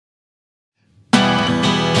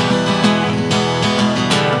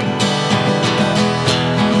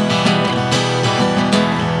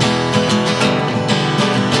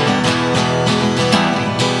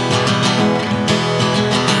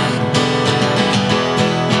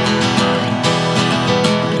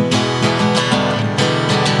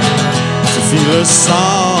a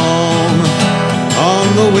song on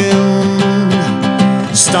the wind.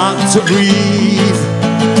 Start to breathe,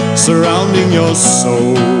 surrounding your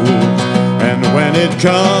soul. And when it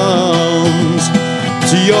comes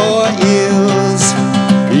to your ears,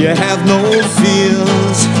 you have no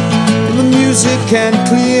fears. The music can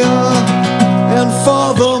clear, and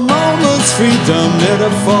for the moment's freedom it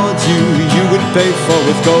affords you, you would pay for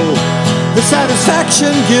with gold. The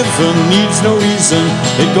satisfaction given needs no reason.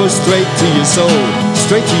 It goes straight to your soul,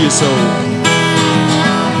 straight to your soul.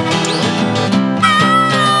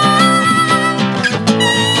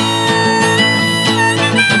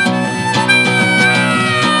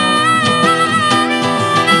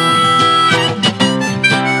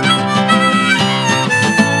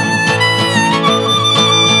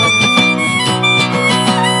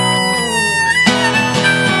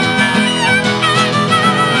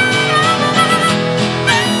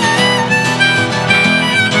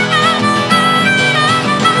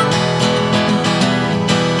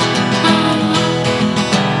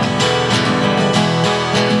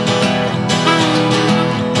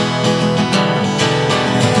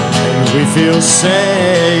 We feel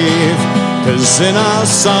safe, 'cause in our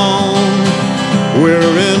song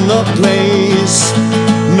we're in the place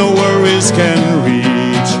no worries can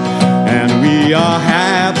reach, and we are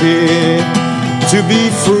happy to be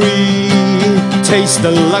free. Taste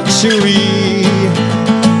the luxury,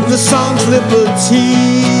 the song's liberty,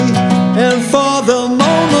 and for the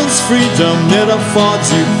moment's freedom it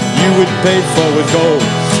affords you, you would pay for with gold.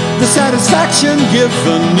 The satisfaction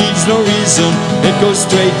given needs no reason. It goes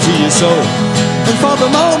straight to your soul. And for the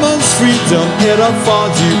moment's freedom it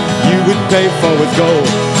affords you, you would pay for with gold.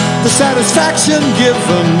 The satisfaction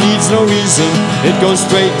given needs no reason. It goes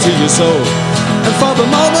straight to your soul. And for the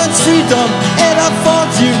moment's freedom it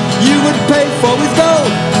affords you, you would pay for with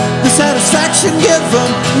gold. The satisfaction given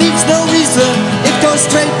needs no reason. It goes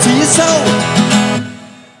straight to your soul.